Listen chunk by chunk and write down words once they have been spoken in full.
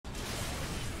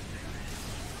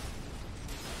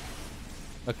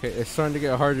Okay, it's starting to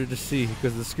get harder to see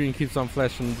because the screen keeps on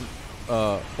flashing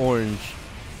orange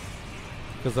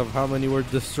because of how many we're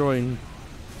destroying.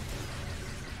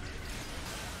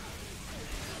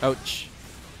 Ouch.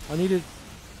 I need to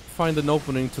find an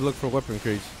opening to look for weapon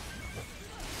crates.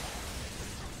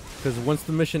 Because once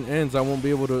the mission ends, I won't be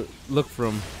able to look for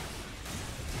them.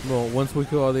 Well, once we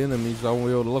kill all the enemies, I won't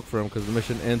be able to look for them because the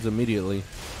mission ends immediately.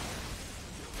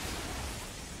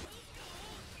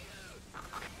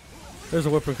 There's a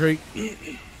weapon crate.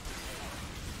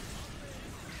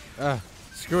 Ah,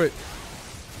 screw it.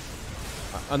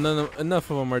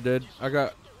 Enough of them are dead. I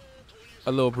got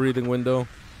a little breathing window.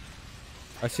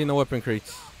 I see no weapon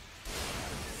crates.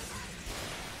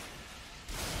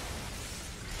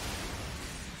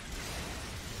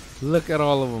 Look at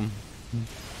all of them.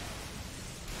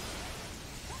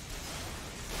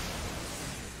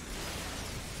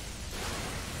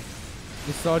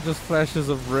 It's all just flashes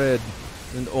of red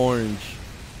and orange.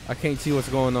 I can't see what's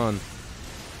going on.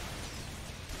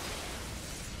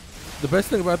 The best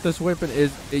thing about this weapon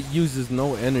is it uses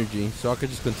no energy, so I could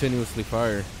just continuously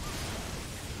fire.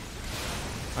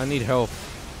 I need help.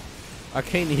 I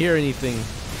can't hear anything.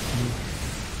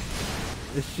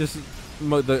 It's just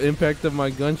the impact of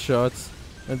my gunshots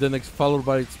and then followed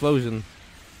by explosion.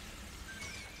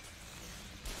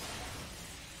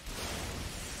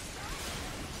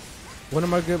 When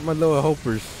am I getting my little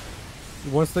hopers?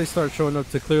 Once they start showing up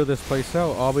to clear this place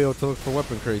out, I'll be able to look for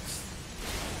weapon crates.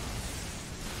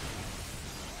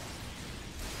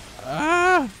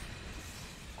 Ah!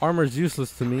 Armor's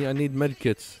useless to me. I need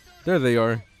medkits. There they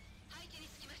are.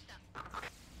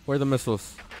 Where are the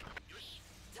missiles?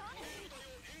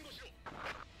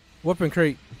 Weapon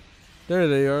crate. There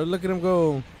they are. Look at them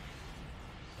go.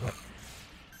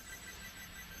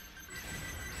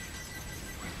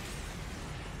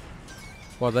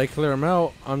 While they clear them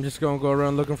out, I'm just going to go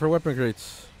around looking for weapon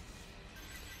crates.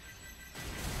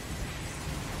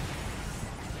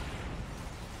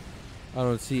 I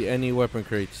don't see any weapon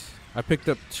crates. I picked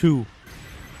up 2.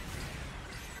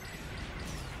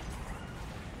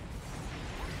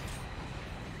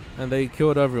 And they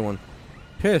killed everyone.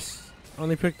 Piss. I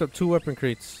only picked up 2 weapon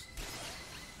crates.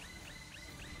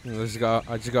 I just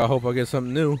gotta hope I get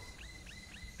something new.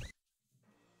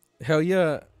 Hell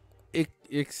yeah.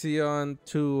 Ixion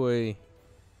 2A.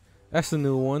 That's a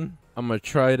new one. I'm gonna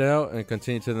try it out and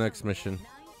continue to the next mission.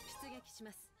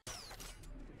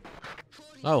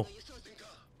 Oh.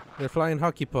 They're flying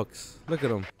hockey pucks. Look at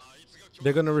them.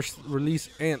 They're gonna release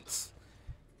ants.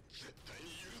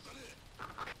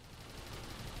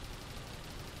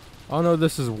 I don't know if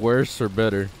this is worse or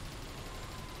better.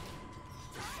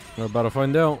 We're about to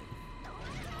find out.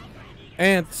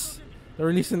 Ants! They're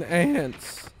releasing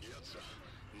ants.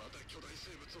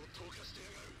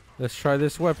 Let's try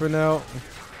this weapon out.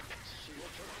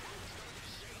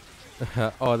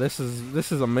 Oh, this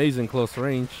is amazing close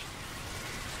range.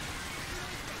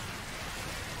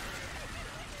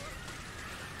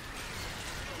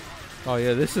 Oh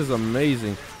yeah, this is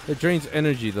amazing. It drains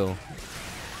energy though.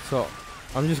 So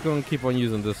I'm just going to keep on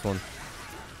using this one.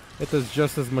 It does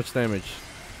just as much damage,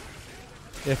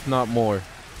 if not more.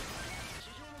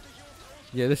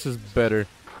 Yeah, this is better.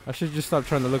 I should just stop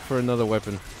trying to look for another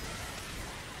weapon.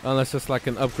 Unless it's like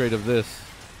an upgrade of this.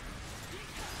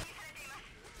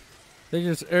 They're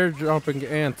just airdropping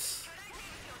ants.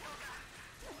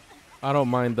 I don't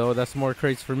mind though, that's more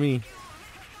crates for me.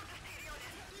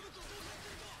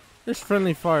 There's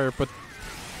friendly fire, but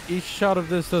each shot of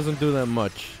this doesn't do that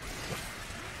much.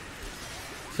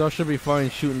 So I should be fine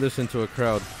shooting this into a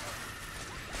crowd.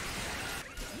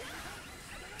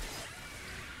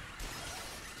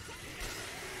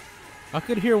 I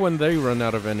could hear when they run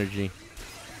out of energy.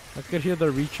 I could hear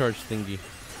the recharge thingy.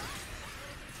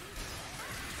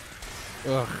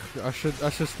 Ugh, I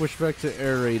should switch back to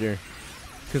Air Raider.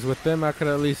 Cause with them I could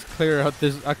at least clear out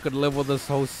this, I could level this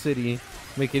whole city.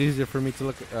 Make it easier for me to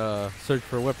look search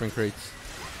for weapon crates.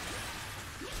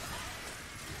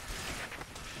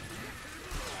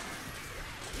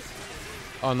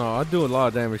 Oh no, I do a lot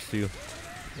of damage to you.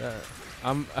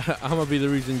 I'm gonna be the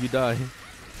reason you die.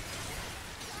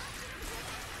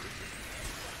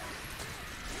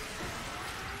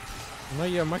 No,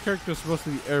 yeah, my character is supposed to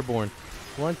be airborne.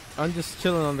 I'm just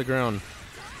chilling on the ground.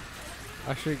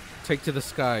 I should take to the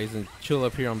skies and chill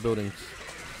up here on buildings.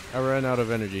 I ran out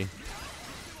of energy.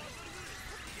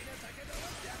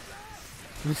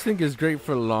 This thing is great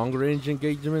for long range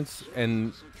engagements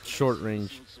and short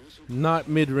range. Not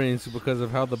mid range because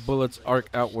of how the bullets arc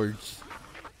outwards.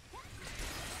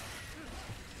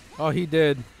 Oh, he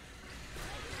did.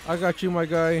 I got you, my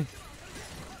guy.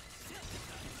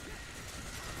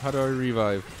 How do I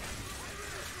revive?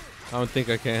 I don't think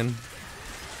I can.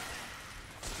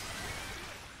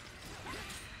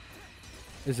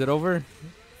 Is it over?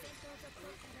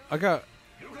 I got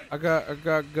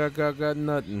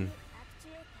nothing.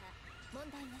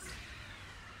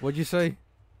 What'd you say?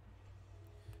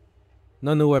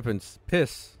 No new weapons.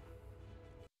 Piss.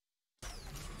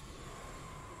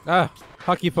 Ah,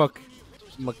 hockey puck.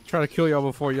 I'm gonna try to kill y'all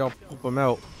before y'all poop them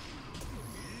out.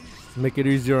 Make it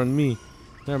easier on me.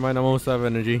 Never mind, I almost have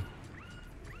energy.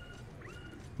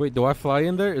 Wait, do I fly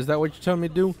in there? Is that what you're telling me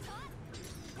to do?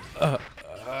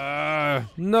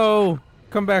 No!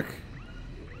 Come back.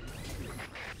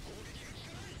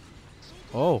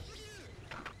 Oh.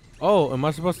 Oh, am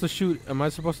I supposed to shoot? Am I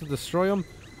supposed to destroy him?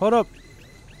 Hold up.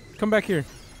 Come back here.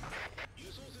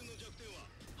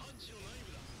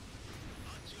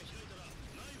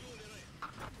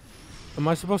 Am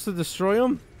I supposed to destroy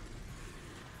him?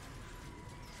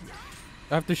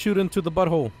 I have to shoot into the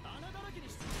butthole.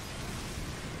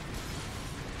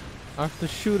 I have to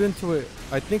shoot into it.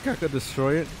 I think I could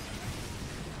destroy it.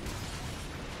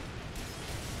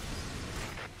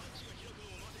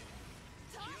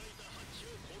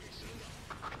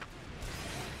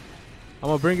 I'm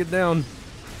gonna bring it down.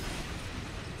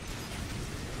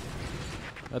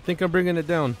 I think I'm bringing it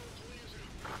down.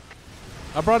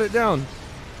 I brought it down.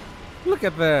 Look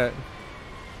at that.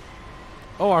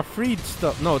 Oh, I freed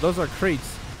stuff. No, those are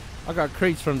crates. I got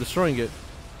crates from destroying it.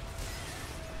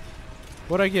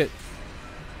 What'd I get?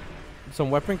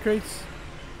 Some weapon crates?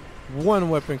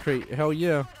 One weapon crate. Hell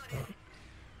yeah.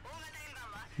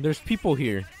 There's people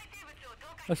here.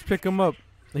 Let's pick him up.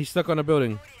 He's stuck on a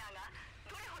building.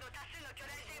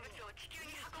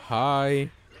 Hi.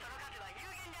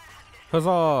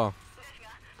 Huzzah.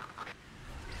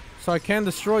 So I can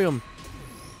destroy him.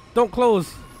 Don't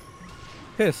close.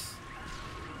 Piss.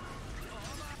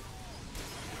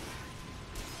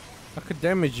 I could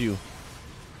damage you.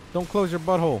 Don't close your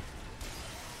butthole.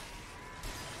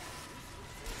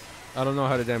 I don't know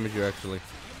how to damage you actually.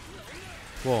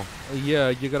 Well, yeah,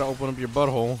 you gotta open up your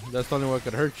butthole. That's the only way I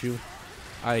could hurt you.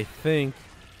 I think.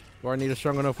 Or I need a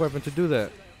strong enough weapon to do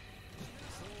that.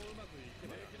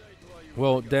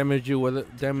 Well,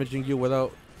 damaging you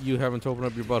without you having to open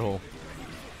up your butthole.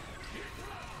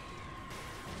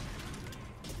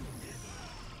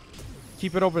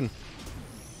 Keep it open.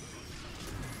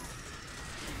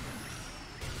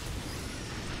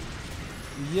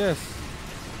 Yes.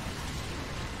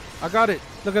 I got it.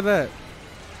 Look at that.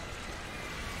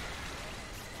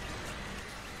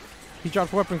 He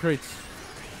dropped weapon crates.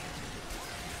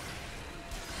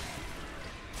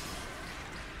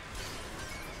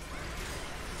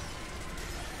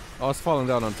 Oh, it's falling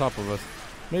down on top of us.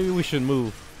 Maybe we should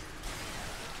move.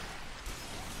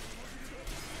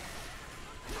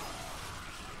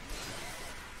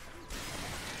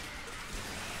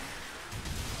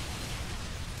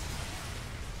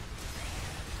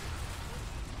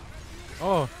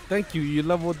 Oh, thank you. You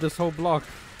leveled this whole block.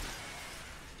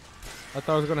 I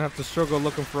thought I was gonna have to struggle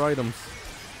looking for items.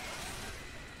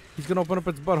 He's gonna open up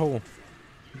its butthole.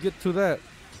 Get to that.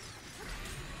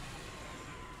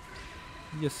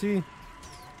 You see?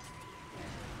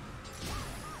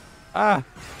 Ah!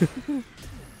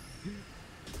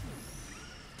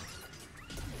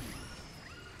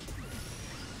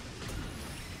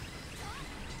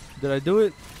 Did I do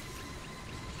it?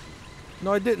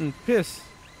 No, I didn't. Piss.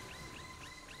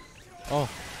 Oh.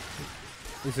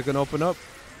 Is it gonna open up?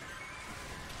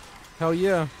 Hell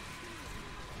yeah.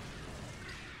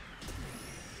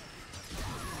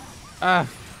 Ah.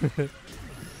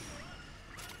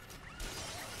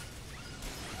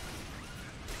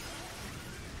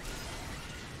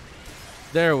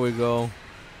 There we go.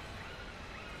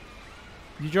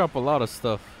 You drop a lot of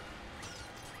stuff.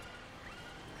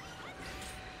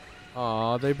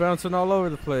 Aw, they bouncing all over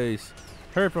the place.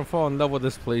 Hurry up and fall and level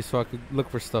this place so I could look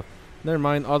for stuff. Never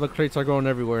mind, all the crates are going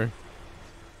everywhere.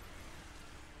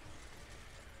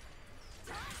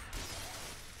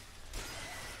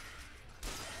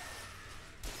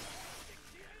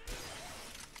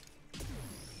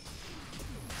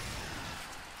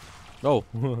 Oh.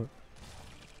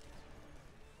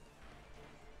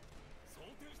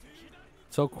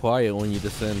 So quiet when you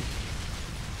descend.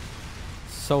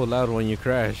 So loud when you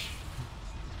crash.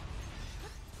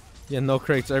 Yeah, no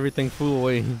crates, everything flew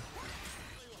away.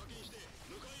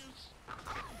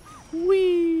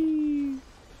 Whee!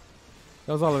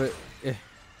 That was all of it.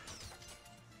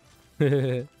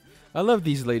 Yeah. I love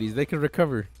these ladies, they can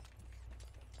recover.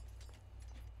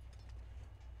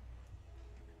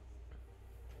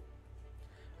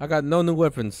 I got no new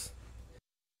weapons.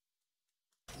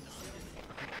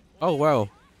 Oh wow.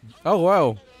 Oh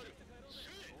wow.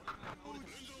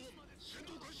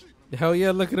 Hell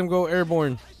yeah, look at him go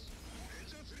airborne.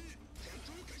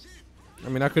 I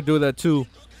mean, I could do that too.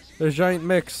 There's giant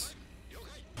mechs.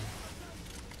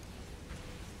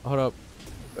 Hold up.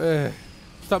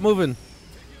 Stop moving.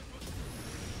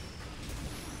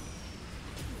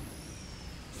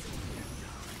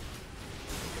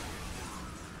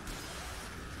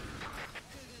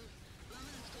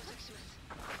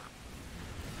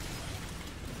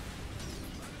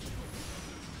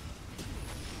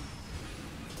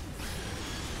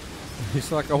 He's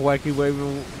like a wacky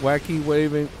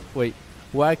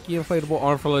inflatable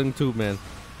arm floating tube, man.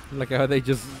 Like how they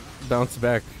just bounce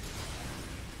back.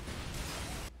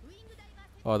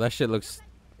 Oh, that shit looks.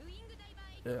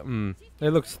 It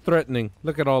looks threatening.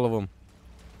 Look at all of them.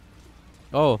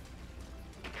 Oh.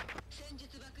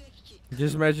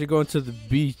 Just imagine going to the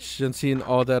beach and seeing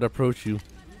all that approach you.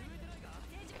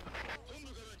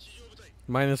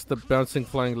 Minus the bouncing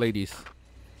flying ladies.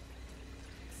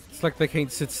 It's like they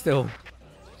can't sit still.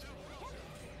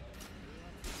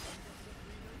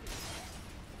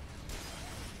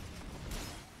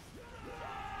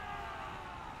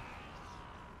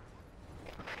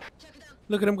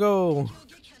 Look at him go.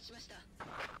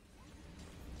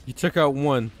 You took out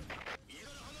one.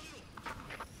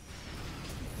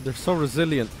 They're so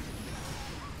resilient.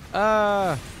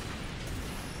 Ah!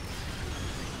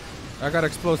 I got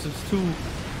explosives too.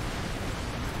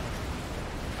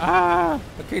 Ah!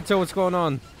 I can't tell what's going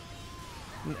on.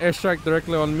 An airstrike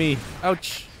directly on me.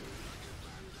 Ouch!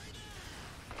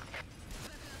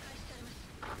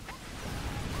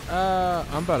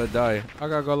 I'm about to die. I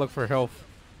gotta go look for health.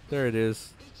 There it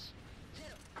is.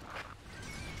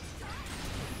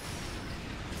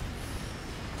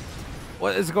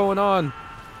 What is going on?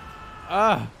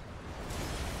 Ah!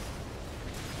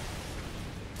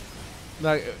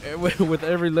 Like with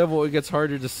every level, it gets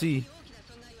harder to see.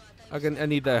 I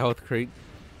need that health crate.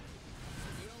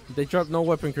 They dropped no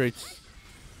weapon crates.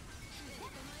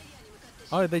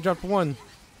 Oh, they dropped one.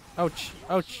 Ouch!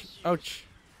 Ouch! Ouch!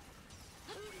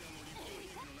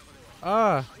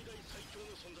 Ah!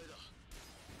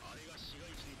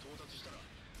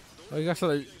 Oh, he got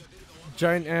a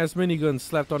giant ass minigun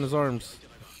slapped on his arms.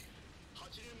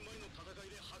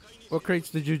 What crates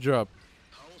did you drop?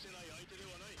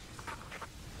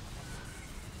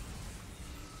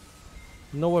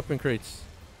 No weapon crates.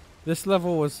 This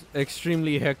level was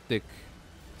extremely hectic.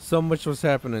 So much was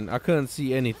happening. I couldn't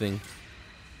see anything.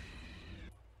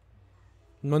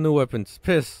 No new weapons.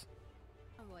 Piss.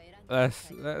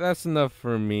 That's enough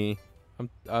for me.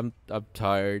 I'm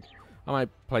tired. I might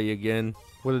play again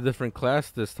with a different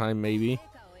class this time, maybe.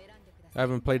 I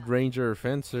haven't played Ranger or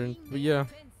Fencer, but yeah.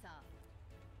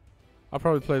 I'll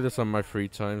probably play this on my free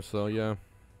time, so yeah.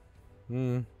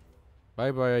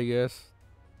 Bye bye, I guess.